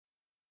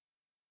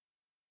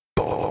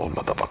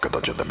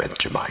touch of the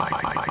Benjamin.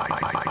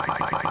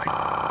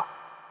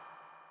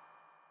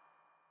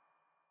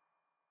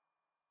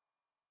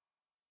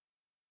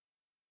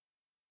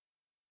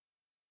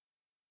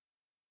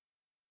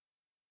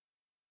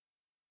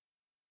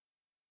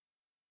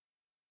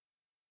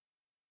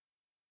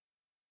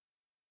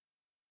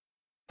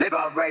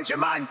 Liberate your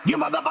mind, you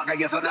motherfucker,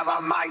 you so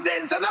never mind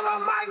it, so never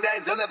mind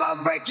it, so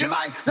liberate your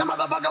mind, the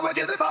motherfucker, would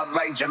you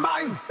liberate your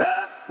mind?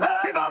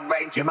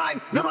 Liberate your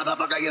mind, the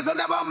motherfucker, you so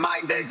never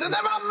mind it, so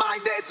never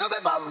mind it, so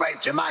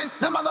liberate your mind,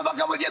 the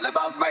motherfucker, would you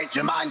liberate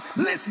your mind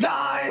this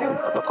time?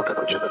 Motherfucker,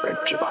 would you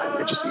liberate your mind?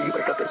 Did you see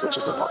that the message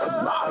is a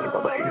fucking lie,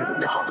 but the hate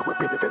in your heart will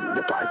be within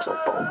the tides of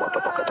bone,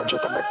 motherfucker, don't you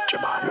liberate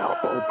your mind?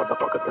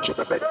 Motherfucker, would you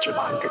liberate your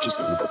mind? Did you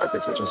see that the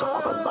message is a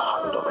fucking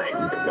lie, but the hate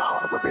in your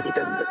heart will be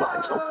within the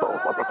tides of bone,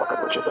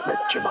 motherfucker, would you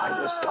liberate your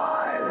mind this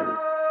time?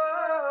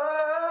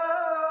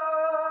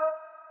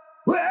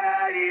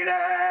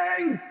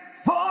 Waiting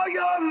for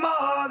your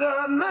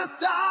modern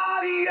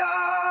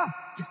messiah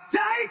to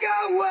take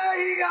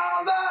away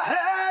all the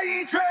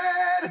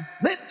hatred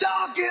that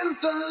darkens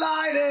the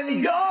light in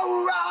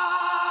your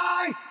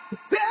eye.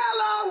 Still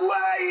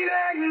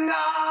awaiting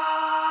I.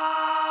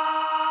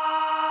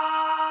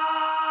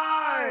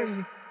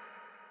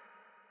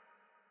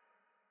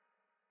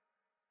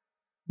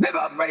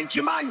 Liberate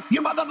your mind,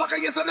 you motherfucker,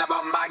 you so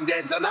never mind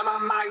it, so never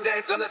mind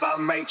it, so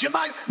liberate your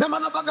mind, the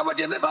motherfucker, would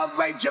you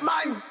liberate your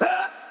mind?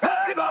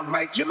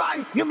 Liberate your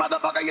mind, you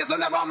motherfucker, you so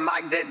never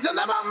mind it, so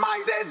never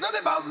mind it, so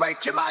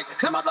liberate your mind,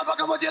 the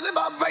motherfucker, would you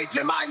liberate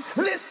your mind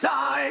this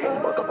time?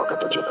 Motherfucker,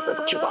 don't you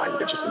liberate your mind,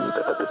 did you see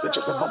that the message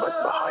is a vomit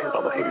behind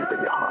all the hate in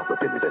your heart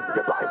within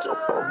your mind, so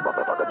boom,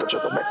 motherfucker, don't you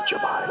liberate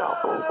your mind, oh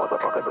boom,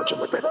 motherfucker, don't you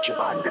liberate your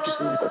mind, did you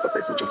see that the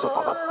message is a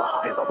vomit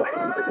behind all the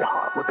hate in your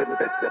heart within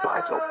your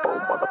mind, so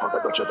boom,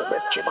 motherfucker, don't you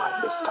liberate your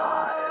mind this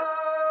time?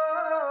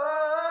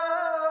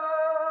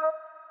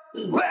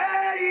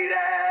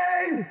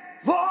 Waiting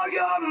for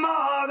your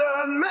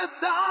modern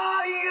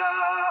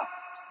messiah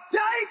to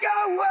take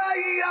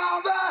away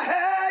all the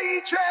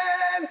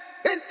hatred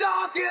that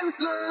darkens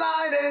the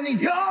light in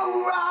your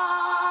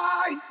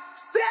eye.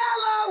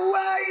 Still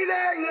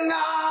awaiting I.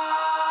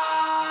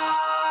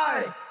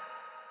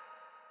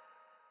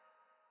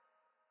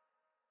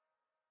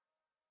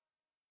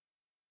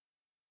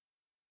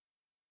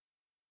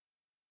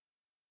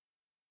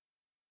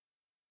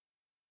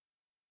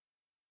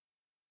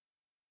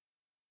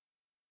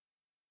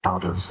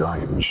 Out of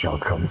Zion shall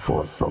come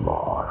forth the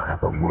law,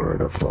 the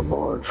word of the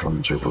Lord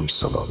from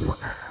Jerusalem.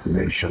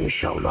 Nation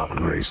shall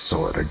not raise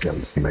sword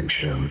against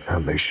nation,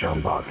 and they shall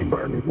not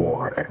learn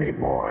war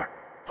anymore,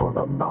 for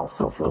the mouth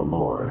of the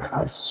Lord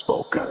has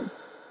spoken.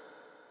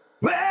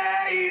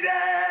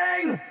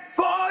 Waiting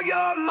for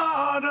your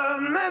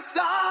modern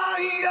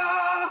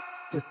messiah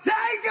to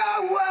take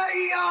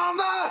away all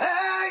the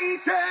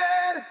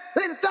hatred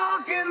that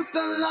darkens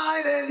the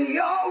light in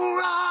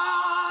your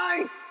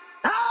eye.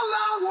 How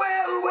long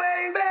will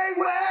we be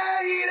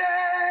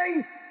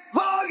waiting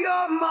for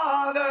your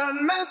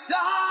modern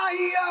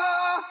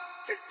messiah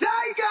to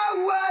take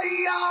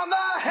away all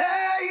the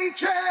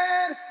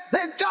hatred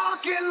that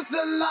darkens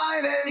the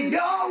light in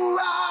your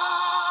eyes?